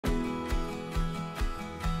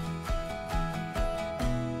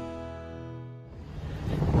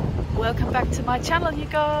Welcome back to my channel, you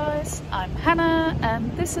guys. I'm Hannah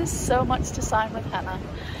and this is So Much Design with Hannah.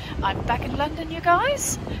 I'm back in London, you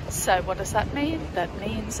guys. So what does that mean? That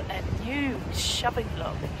means a new shopping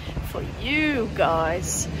vlog for you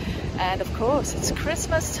guys. And of course it's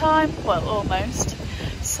Christmas time, well, almost.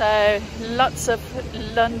 So lots of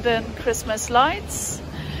London Christmas lights.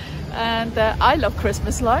 And I love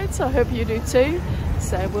Christmas lights, I hope you do too.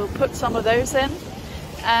 So we'll put some of those in.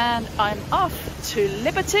 And I'm off to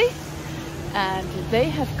Liberty. And they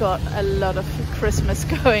have got a lot of Christmas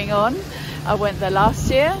going on. I went there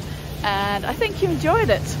last year and I think you enjoyed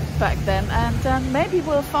it back then, and maybe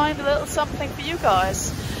we'll find a little something for you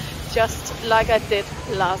guys, just like I did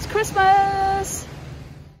last Christmas.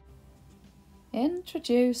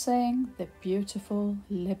 Introducing the beautiful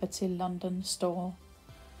Liberty London store.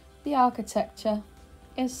 The architecture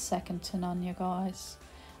is second to none, you guys.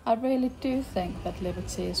 I really do think that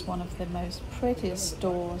Liberty is one of the most prettiest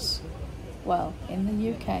stores, well, in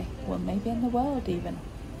the UK, well, maybe in the world even.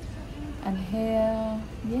 And here,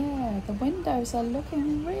 yeah, the windows are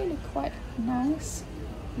looking really quite nice.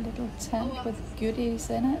 Little tent with goodies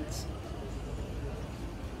in it.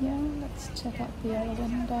 Yeah, let's check out the other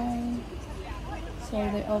window. So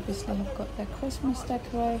they obviously have got their Christmas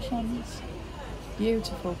decorations.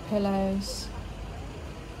 Beautiful pillows.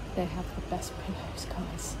 They have the best pillows,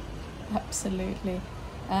 guys. Absolutely.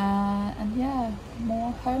 And yeah,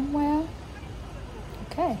 more homeware.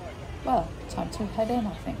 Okay, well, time to head in,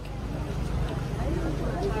 I think.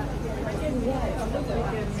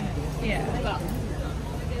 Yeah.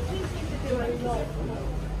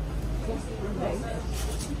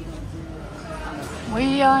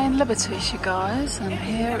 We are in Liberty's, you guys, and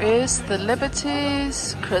here is the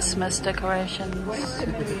Liberty's Christmas decorations.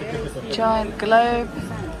 Giant globe.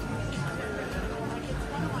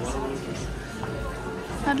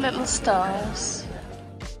 And little stars.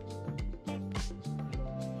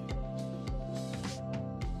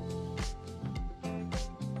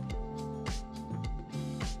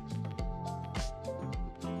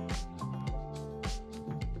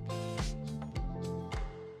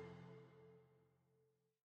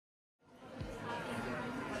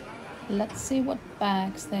 Let's see what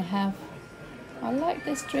bags they have. I like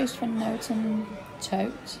this Dries Van Noten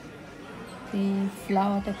tote. The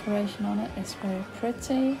flower decoration on it is very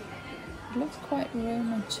pretty. It looks quite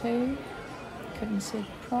roomy too. Couldn't see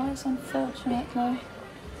the price, unfortunately.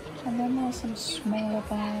 And then there's some smaller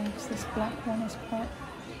bags. This black one is quite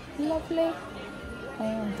lovely.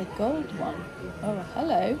 Oh, the gold one. Oh,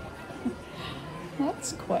 hello.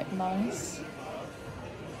 That's quite nice.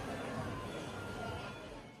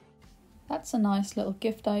 That's a nice little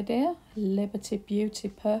gift idea. Liberty Beauty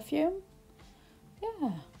perfume.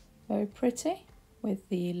 Yeah, very pretty with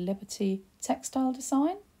the Liberty textile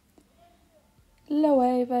design.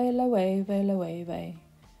 Loewe, Loewe, Loewe.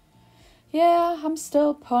 Yeah, I'm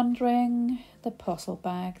still pondering the parcel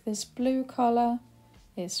bag. This blue colour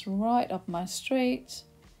is right up my street.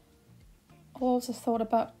 Also thought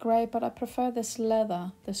about grey, but I prefer this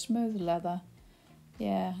leather, the smooth leather.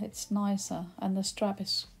 Yeah, it's nicer and the strap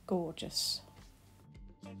is gorgeous.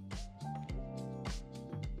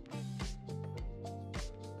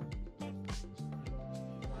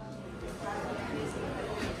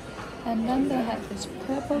 And then they have this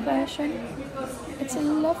purple version. It's a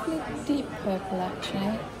lovely deep purple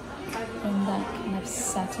actually, in that kind of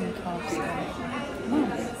satin calf style.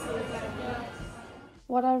 Nice.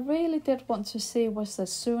 What I really did want to see was the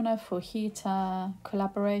Suna Fujita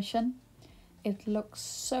collaboration. It looks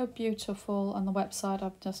so beautiful on the website.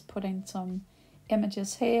 I've just put in some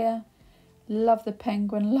images here. Love the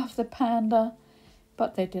penguin, love the panda,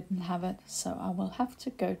 but they didn't have it, so I will have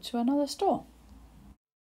to go to another store.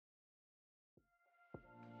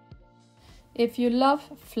 If you love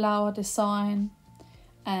flower design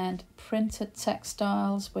and printed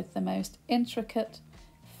textiles with the most intricate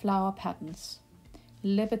flower patterns,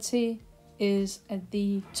 Liberty is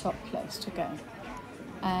the top place to go.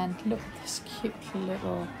 And look at this cute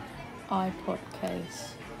little iPod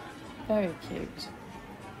case. Very cute.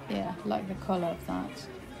 Yeah, like the colour of that.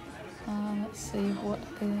 Let's see, what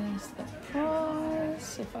is the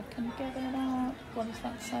price? If I can get it out. What does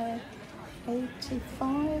that say?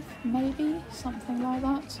 85 maybe? Something like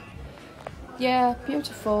that. Yeah,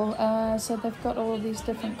 beautiful. So they've got all these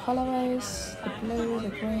different colourways. The blue, the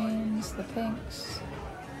greens, the pinks.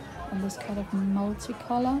 And this kind of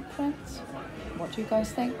multicolour print. What do you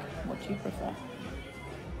guys think? What do you prefer?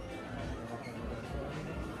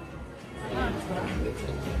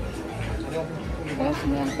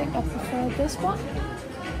 Personally, I think I prefer this one.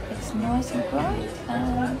 It's nice and bright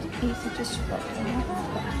and easy to strap on my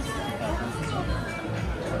handbag.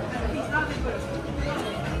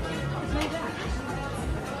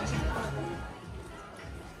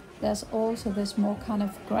 There's also this more kind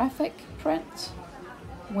of graphic print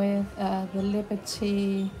with the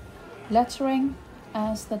Liberty lettering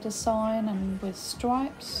as the design and with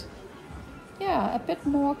stripes. Yeah, a bit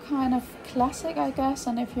more kind of classic, I guess,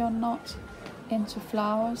 and if you're not into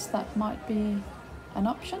flowers, that might be an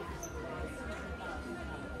option.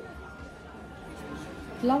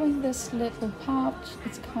 Loving this little pouch.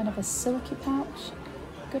 It's kind of a silky pouch.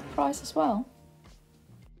 Good price as well.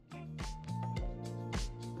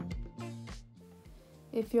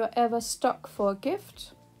 If you're ever stuck for a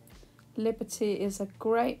gift, Liberty is a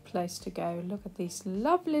great place to go. Look at these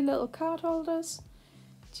lovely little card holders.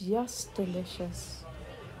 Just delicious.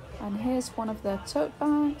 And here's one of their tote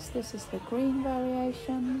bags. This is the green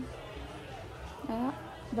variation. Yeah,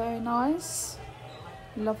 very nice.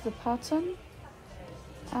 Love the pattern.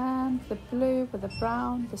 And the blue with the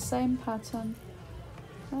brown, the same pattern.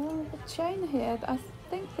 Oh, the chain here. I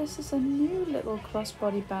think this is a new little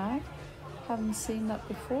crossbody bag. Haven't seen that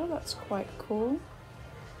before. That's quite cool.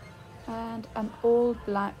 And an all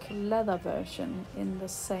black leather version in the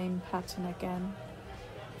same pattern again.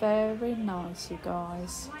 Very nice, you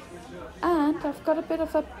guys. And I've got a bit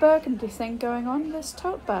of a burgundy thing going on. This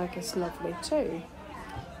tote bag is lovely too.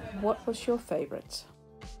 What was your favorite?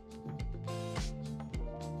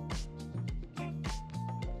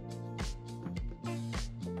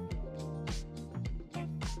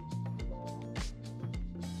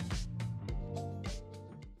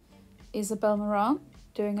 Isabel Marant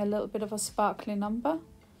doing a little bit of a sparkly number,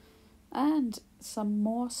 and some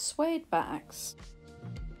more suede bags.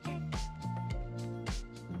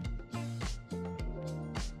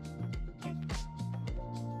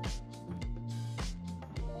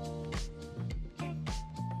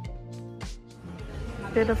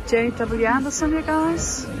 Bit of J.W. Anderson, you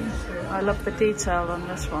guys. I love the detail on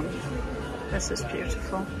this one. This is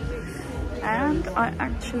beautiful. And I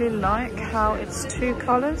actually like how it's two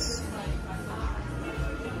colors.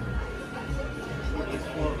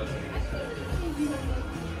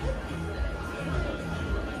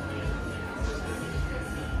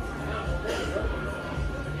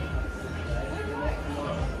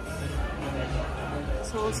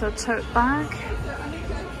 It's also a tote bag.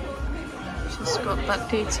 She's got that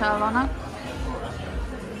detail on it.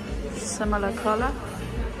 Similar colour.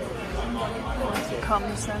 Also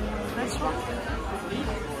comes in this one.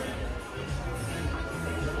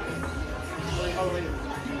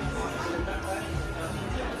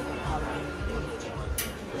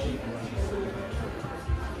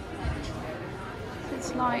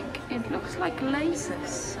 It's like, it looks like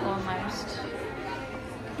laces almost.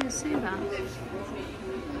 Can you see that?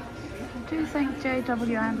 I do think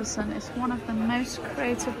J.W. Anderson is one of the most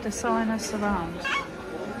creative designers around. I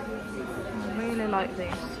really like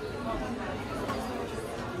these.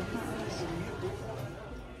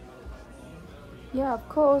 Yeah, of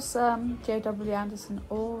course, J.W. Anderson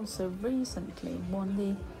also recently won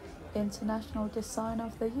the International Designer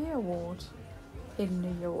of the Year award in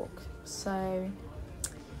New York. So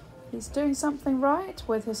he's doing something right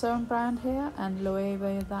with his own brand here, and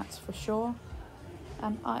Loewe, that's for sure.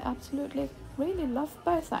 And I absolutely really love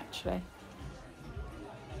both, actually.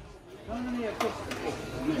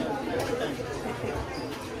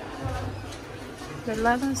 The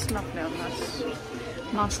leather's lovely on this.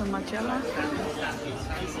 Marcel Magella.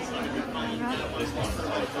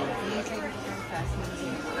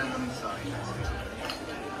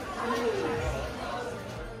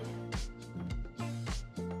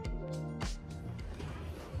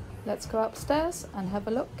 Let's go upstairs and have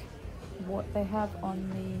a look what they have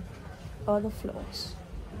on the other floors.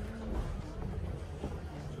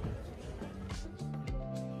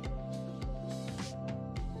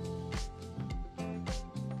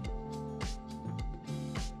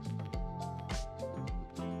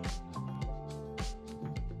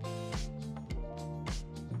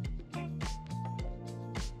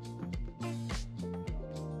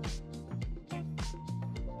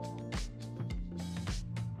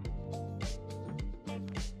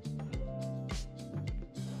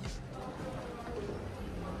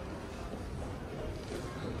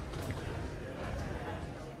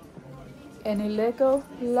 Any Lego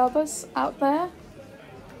lovers out there?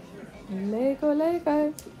 Lego,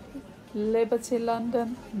 Lego. Liberty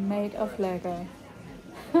London made of Lego.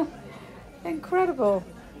 Incredible.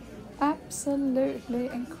 Absolutely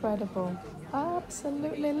incredible.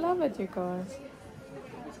 Absolutely love it, you guys.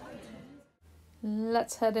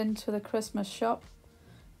 Let's head into the Christmas shop.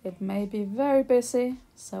 It may be very busy,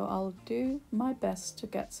 so I'll do my best to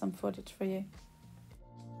get some footage for you.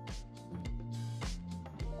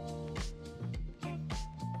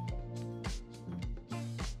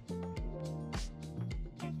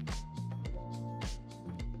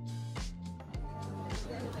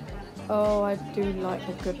 Oh, I do like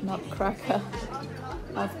a good nutcracker.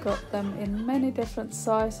 I've got them in many different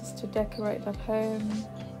sizes to decorate at home.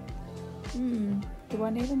 Do I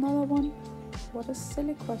need another one? What a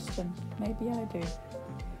silly question. Maybe I do.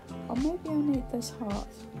 Or maybe I need this heart.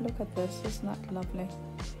 Look at this, isn't that lovely?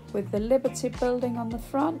 With the Liberty building on the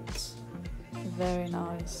front. Very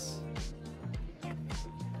nice.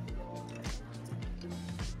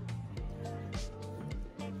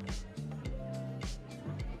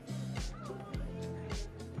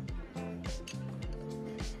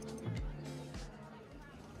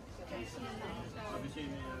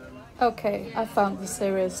 Okay, I found the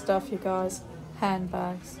serious stuff, you guys.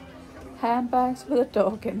 Handbags. Handbags with a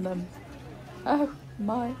dog in them. Oh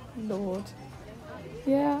my lord.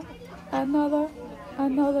 Yeah, another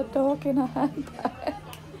dog in a handbag.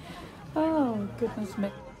 Oh goodness me.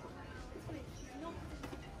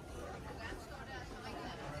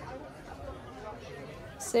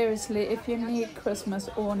 Seriously, if you need Christmas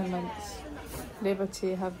ornaments,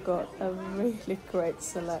 Liberty have got a really great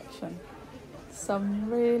selection. Some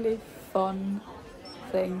really fun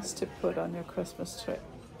things to put on your Christmas tree.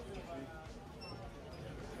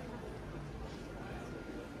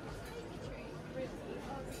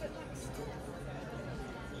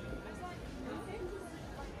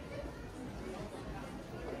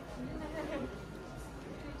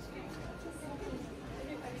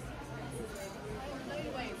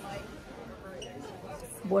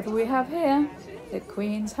 What do we have here? The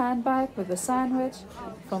Queen's handbag with a sandwich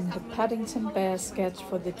from the Paddington Bear sketch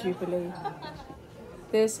for the Jubilee.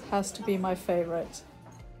 This has to be my favourite.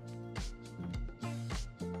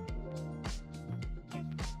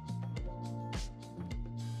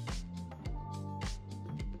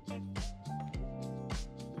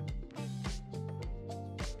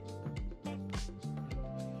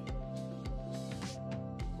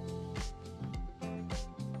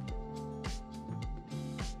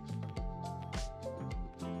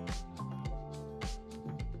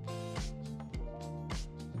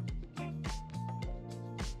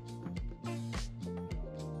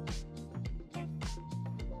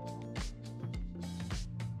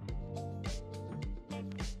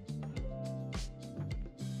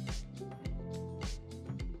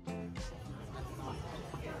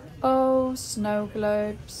 Oh, snow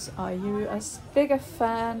globes. Are you as big a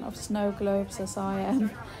fan of snow globes as I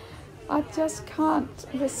am? I just can't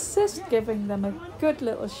resist giving them a good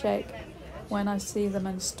little shake when I see them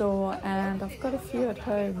in store, and I've got a few at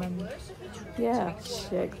home and yeah,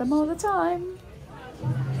 shake them all the time.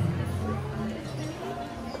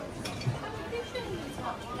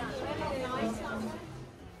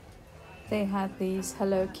 They had these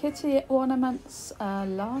Hello Kitty ornaments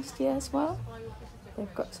last year as well.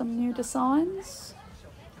 They've got some new designs.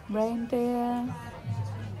 Reindeer.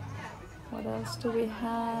 What else do we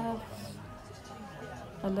have?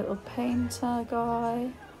 A little painter guy.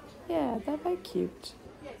 Yeah, they're very cute.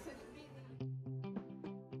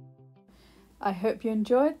 I hope you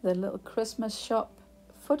enjoyed the little Christmas shop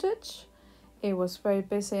footage. It was very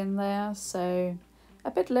busy in there, so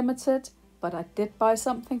a bit limited, but I did buy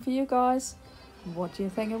something for you guys. What do you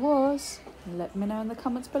think it was? Let me know in the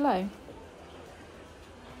comments below.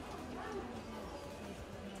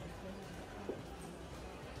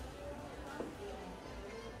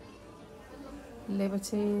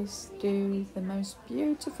 Liberties do the most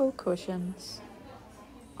beautiful cushions.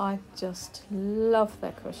 I just love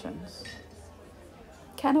their cushions.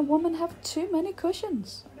 Can a woman have too many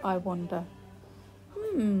cushions, I wonder?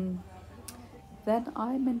 Then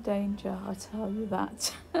I'm in danger, I tell you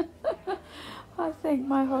that. I think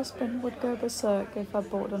my husband would go berserk if I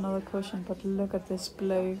bought another cushion, but look at this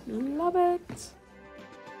blue. Love it!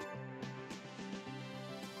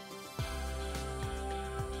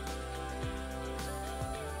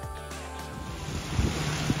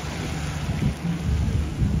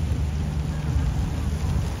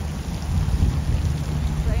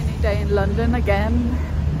 Day in London again,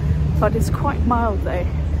 but it's quite mild though.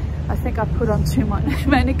 I think I put on too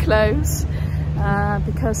many clothes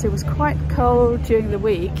because it was quite cold during the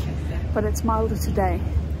week, but it's milder today.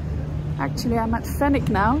 Actually, I'm at Fenwick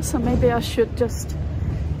now, so maybe I should just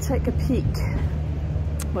take a peek.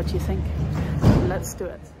 What do you think? Let's do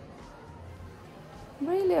it.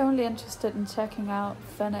 Really only interested in checking out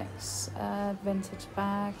Fenwick's vintage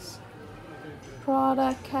bags.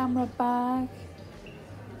 Prada camera bag.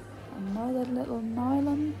 Another little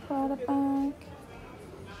nylon Prada bag.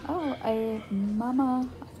 Oh, a Mama,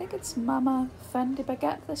 I think it's Mama Fendi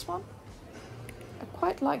baguette, this one. I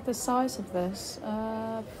quite like the size of this,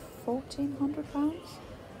 £1,400.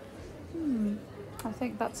 I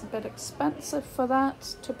think that's a bit expensive for that,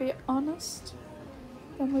 to be honest.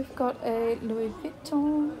 Then we've got a Louis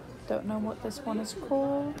Vuitton. Don't know what this one is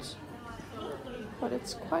called, but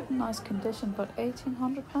it's quite in nice condition, but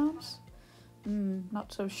 £1,800?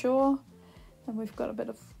 Not so sure. Then we've got a bit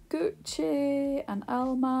of Gucci and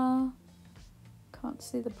Alma. Can't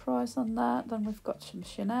see the price on that. Then we've got some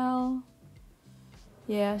Chanel.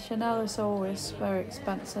 Yeah, Chanel is always very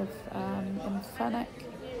expensive in Fenwick,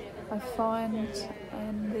 I find,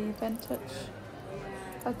 in the vintage.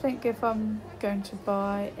 I think if I'm going to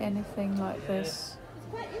buy anything like this,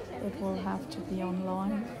 it will have to be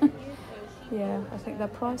online. Yeah, I think their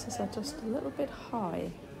prices are just a little bit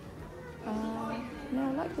high. Yeah,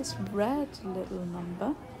 I like this red little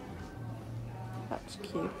number. That's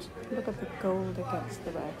cute. Look at the gold against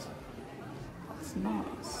the red. That's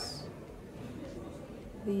nice.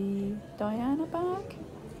 The Diana bag.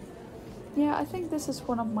 Yeah, I think this is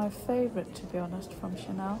one of my favourite, to be honest, from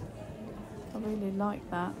Chanel. I really like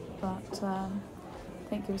that, but I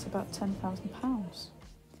think it was about £10,000.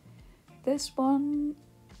 This one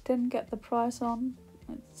didn't get the price on.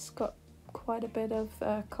 It's got quite a bit of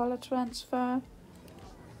colour transfer.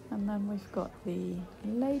 And then we've got the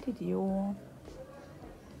Lady Dior.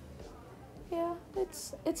 Yeah,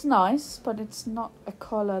 it's nice, but it's not a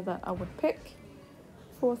colour that I would pick.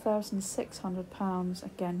 £4,600,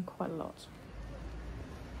 again, quite a lot.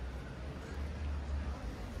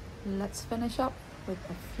 Let's finish up with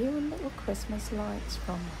a few little Christmas lights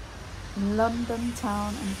from London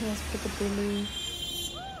town, and here's Piccadilly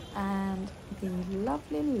and the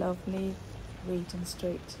lovely, lovely Regent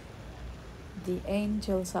Street. The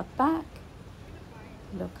angels are back.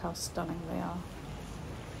 Look how stunning they are.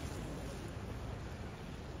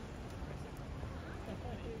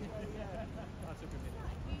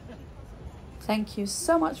 Thank you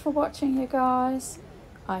so much for watching, you guys.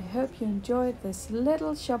 I hope you enjoyed this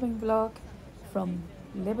little shopping vlog from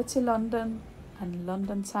Liberty London and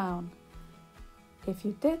London town. If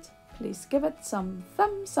you did, please give it some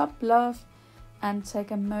thumbs up love and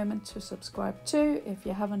take a moment to subscribe too if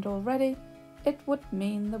you haven't already. It would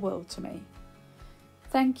mean the world to me.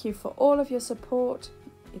 Thank you for all of your support.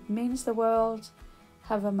 It means the world.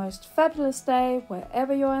 Have a most fabulous day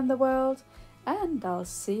wherever you are in the world, and I'll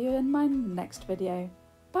see you in my next video.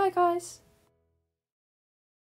 Bye guys!